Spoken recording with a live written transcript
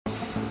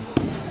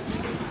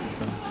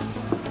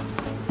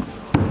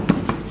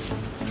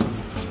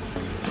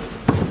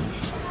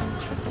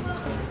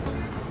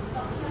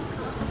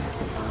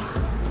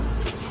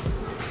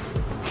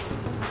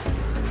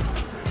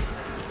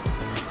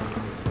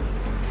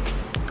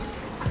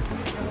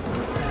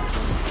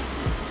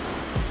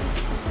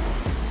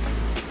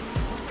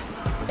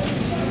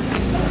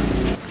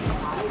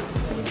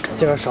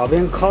这个烧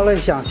饼烤的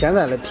像现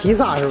在的披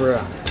萨，是不是？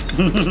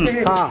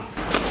啊。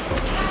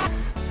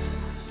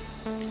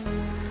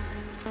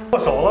不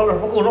烧了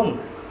不够用。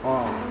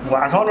哦。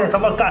晚上呢，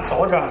咱们干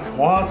烧点，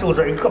我就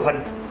这一个盆。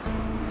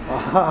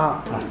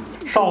啊。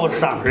上午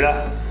3盆。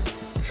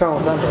上午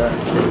3盆。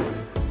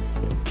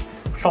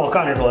上午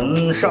干1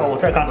顿，下午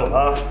再干多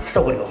了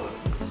受不了。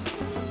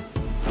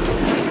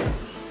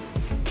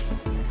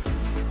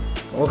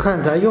我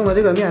看咱用的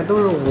这个面都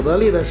是5得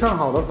利的上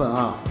好的粉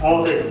啊。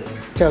哦，对，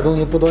这个东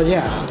西不多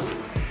见啊。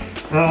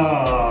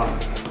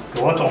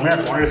我种面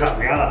种了3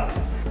年了，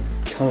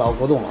成老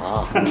古董了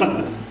啊。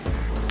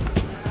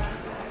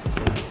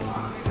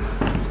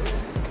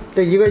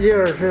这一个斤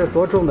儿是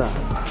多重的？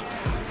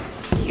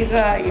一个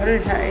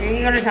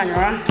23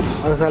两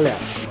，23两。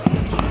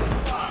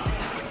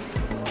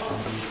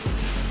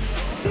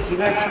几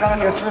个7、8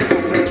个小时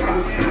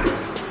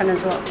才能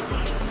做。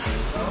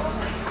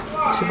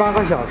7、8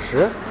个小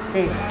时？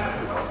对。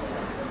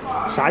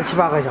啥7、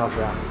8个小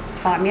时啊？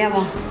发面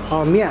吗？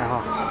哦，面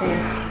哈。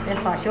对，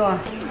得发酵啊。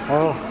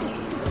哦。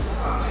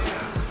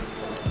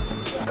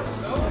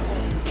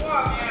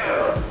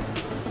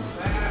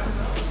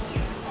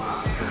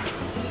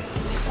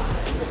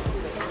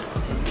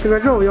这个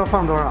肉要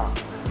放多少？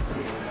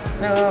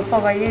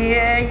放个1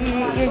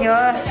两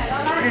2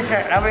色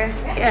了呗。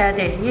哎，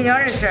对，1两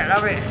2色了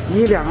呗。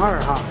1两2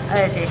哈。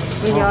哎，对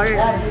，1两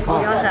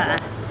2，1两3。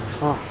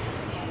哦。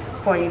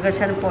包一个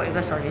才能包一个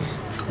烧饼。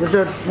那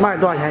这卖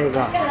多少钱一个？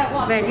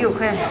卖6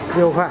块。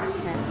6块。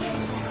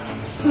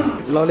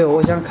老六，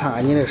我想看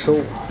看你的手。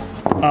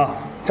啊。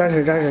展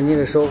示展示你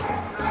的手。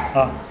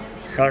啊，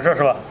像这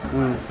是吧？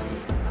嗯。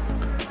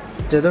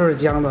这都是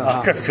浆的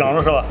啊。这是浆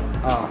的是吧？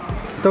啊。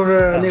都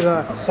是那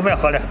个和面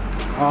和的。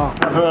啊。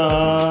那是。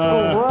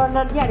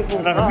那练的功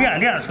夫。那是面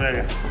练出来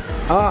的。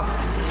啊。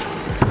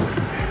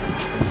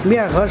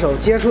面和手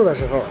接触的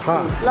时候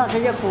哈。那才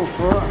叫功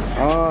夫。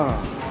啊。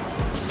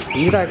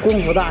一代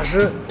功夫大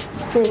师。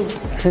对。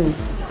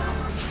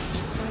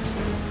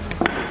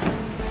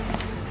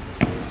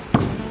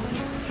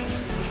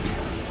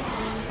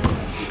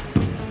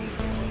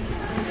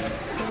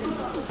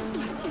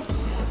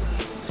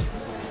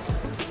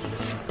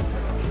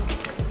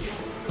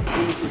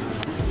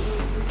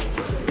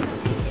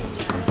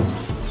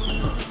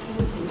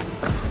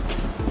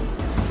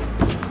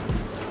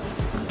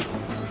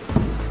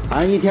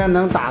俺一天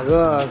能打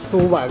个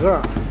400、500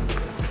个，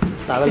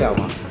打得了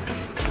吗？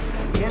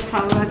也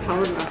差不多，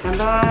干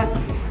到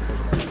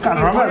干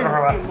多少面多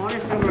少吧？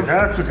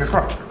这具体数。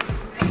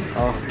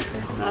好。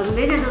但是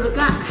每天都是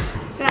干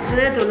出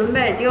来都能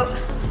卖掉。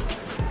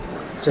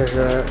这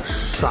是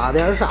刷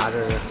点啥？这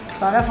是？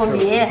刷点蜂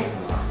蜜。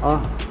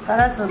啊。刷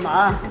点芝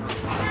麻。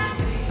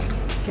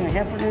剩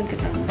下不能给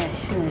他们卖，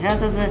剩下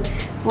都是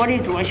薄利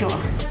多销。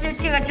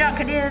这个价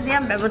肯定也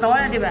买不到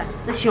呀，对吧？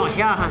这乡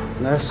下哈。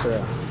那是。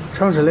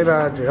城市里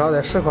边至少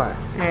得10块。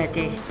哎，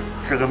对。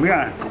这个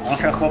面刚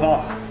才和吧，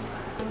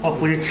我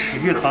估计体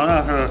积可能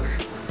是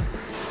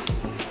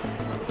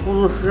不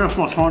如时间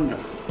放长点，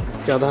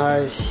叫它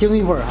醒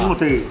一会儿哈。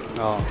对。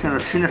哦。现在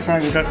心里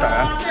上有点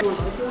淡。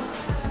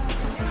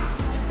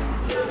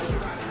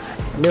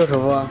刘师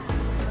傅，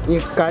你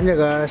干这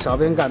个烧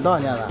饼干多少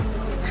年了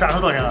？30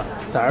多年了。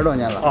30多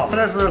年了。哦，本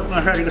来是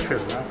光山这个炊事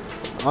员。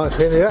哦，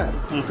炊事员。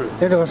是。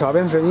你这个烧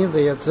饼是你自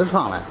己自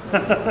创的，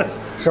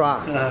是吧？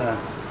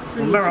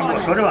慢慢跟我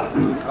说的吧。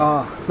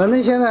啊，那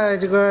您现在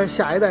这个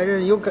下一代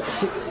人有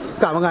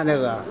干不干这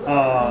个？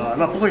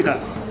那不会干。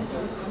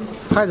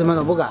孩子们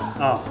都不干。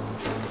啊，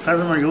孩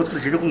子们有自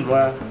己的工作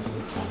呀。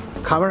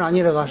看不上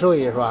你这个手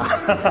艺是吧？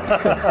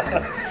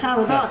看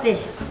不到，对。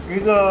一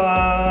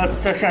个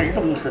在县级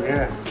公司的。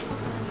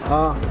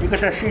啊。一个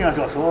在信阳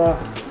教所。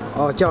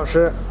哦，教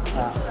师。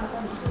啊。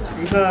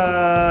一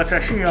个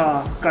在信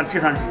阳干计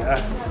算机。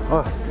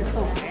哦。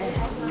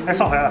在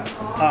上海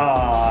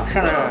啊，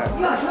现在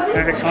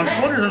想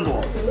学的人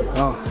多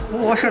啊。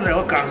我现在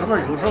我干什么？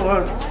有时候我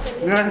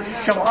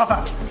嫌麻烦。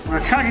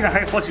前几天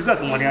还有好几个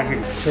跟我联系。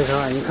这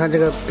啥？你看这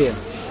个饼，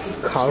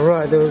烤出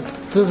来都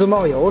滋滋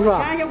冒油是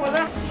吧？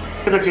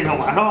这个今天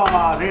晚上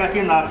啊，人家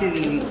订，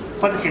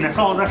或者今天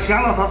上午咱闲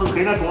了，他都可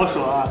以来跟我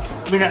说，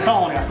明天上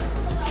午呢。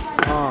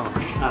啊。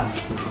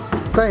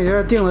在你这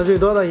儿订的最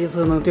多的一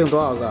次能订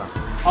多少个？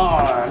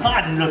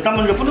那咱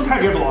们就不能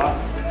太接多了。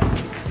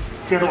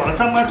接多了，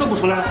咱们做不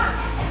出来。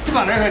一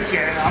般来说，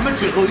俺们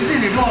接够一定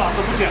的量了，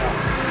都不接了。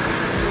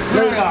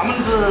因为俺们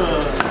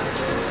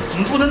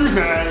你不能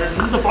说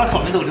你都把烧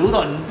饼都留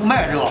到你不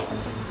卖，对吧？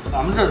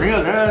俺们这人要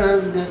来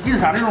进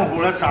山的用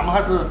户来，咱们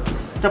还是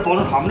得保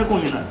证他们的供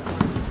应呢。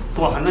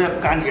多很多也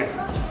不敢接。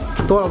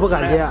多了不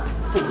敢接。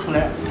做不出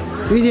来。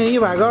预定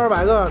100个、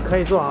200个可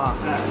以做啊。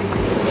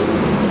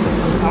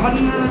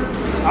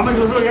俺们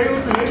有时候也有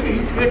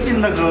一次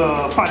进那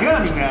个饭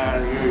店里面，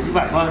一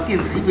般说订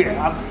1遍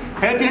啊。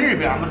还要订2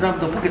遍，咱们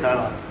都不给他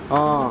了。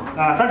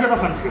咱叫他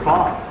分批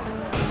发，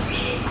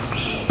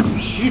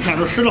一天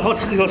都10了好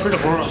几个小时的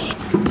活。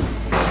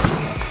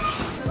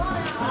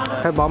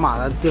还宝马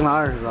的订了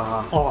20个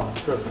哈。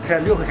这才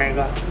6块钱一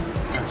个。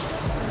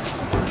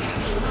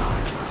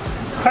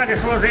快递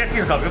说人家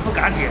订烧饼不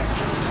敢接。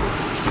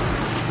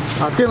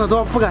啊，订的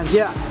多不敢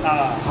接。啊。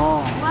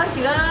哦。我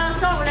今个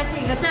上午来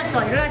订个，再早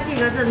点订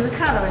个，这能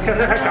看到。现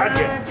在还敢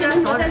接？这个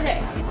少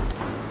点。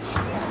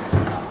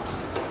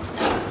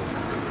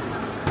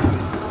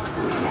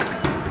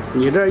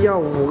你这要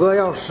5个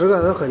要10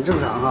个都很正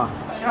常哈。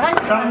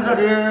咱们这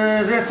里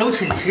人走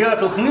亲戚啊，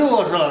走朋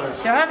友是。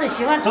小孩子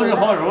喜欢吃。走亲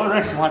好友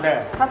人喜欢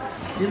带。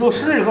1箩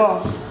12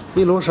个。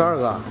1箩12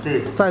个。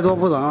对。再多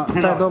不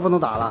能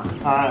打了。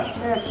啊。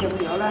这接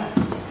不了了。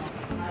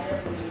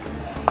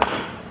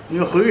你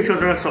说回去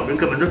这烧饼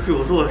根本都记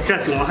不住，像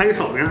今晚还有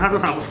烧饼，还都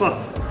算不错。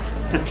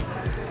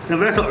那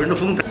买烧饼都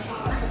不用带。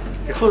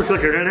这后头小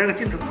姐来个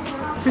镜头。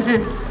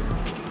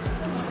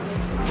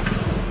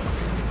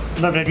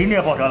那这里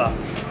面包上了。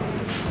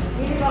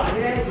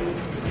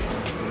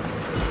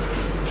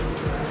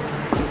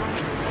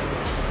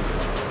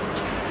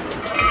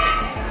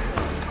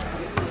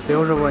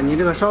刘师傅，你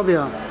这个烧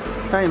饼，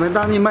在你们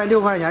当地卖6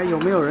块钱，有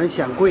没有人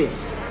嫌贵？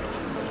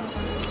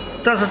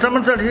但是咱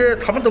们这里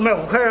他们都卖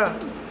5块啊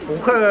，5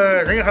块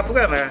人家还不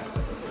敢买，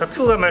他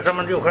就爱买咱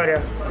们6块的。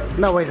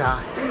那为啥？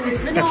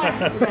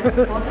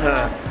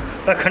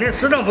那肯定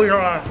质量不一样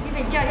啊。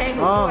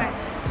啊，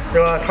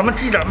对吧？他们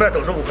几家卖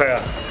都是5块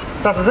啊，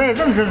但是人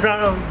家认识咱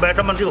买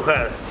咱们6块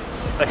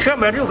的，全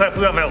买6块，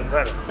不愿买5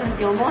块的。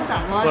2毛3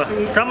毛。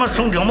咱们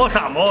从2毛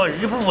3毛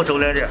一步步走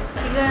来的，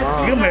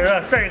一个买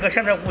了，再一个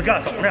现在物价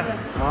涨呢，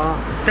啊，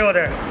对不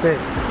对？对。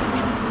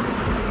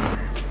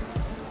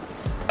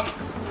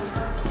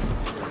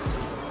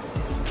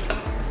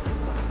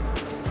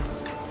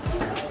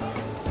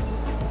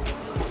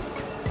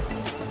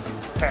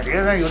外地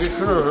人有的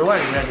吃的都是外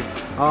地面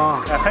的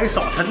啊，还有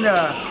少称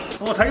的。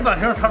不过他一般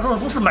性，他都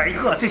不是买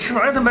1个，最起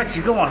码也得买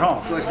几个往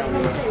上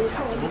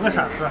，5个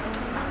30。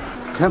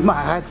这买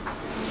还，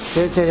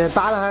这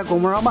打的还公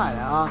门上卖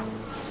的啊？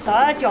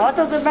打脚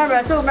都是慢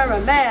慢走，慢慢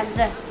卖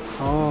这。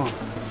哦。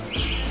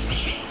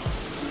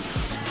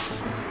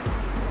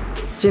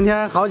今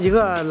天好几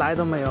个来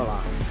都没有了。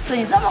生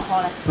意这么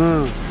好嘞？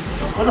嗯。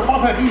我这发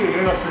快递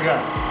也要时间，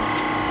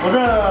我这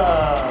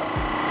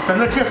等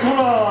着结束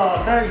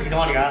了，得1、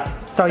2年。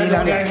到1、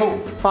2年以后，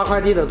发快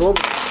递的多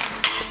不？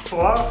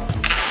多。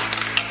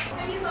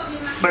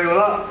没有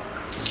了。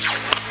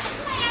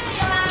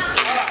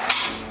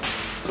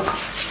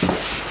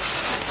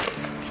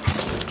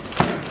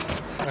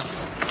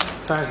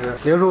30。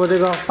刘叔，这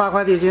个发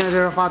快递今天这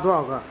是发多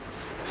少个？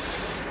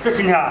这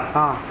今天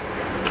啊？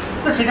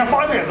这今天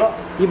发100个。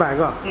100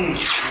个。嗯。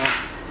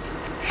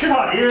其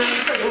他的没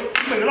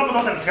有那么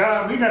多等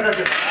钱，明天再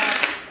去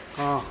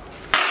拿。啊。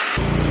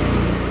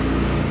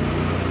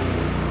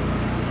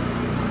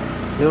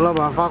刘老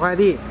板发快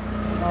递。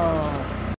哦。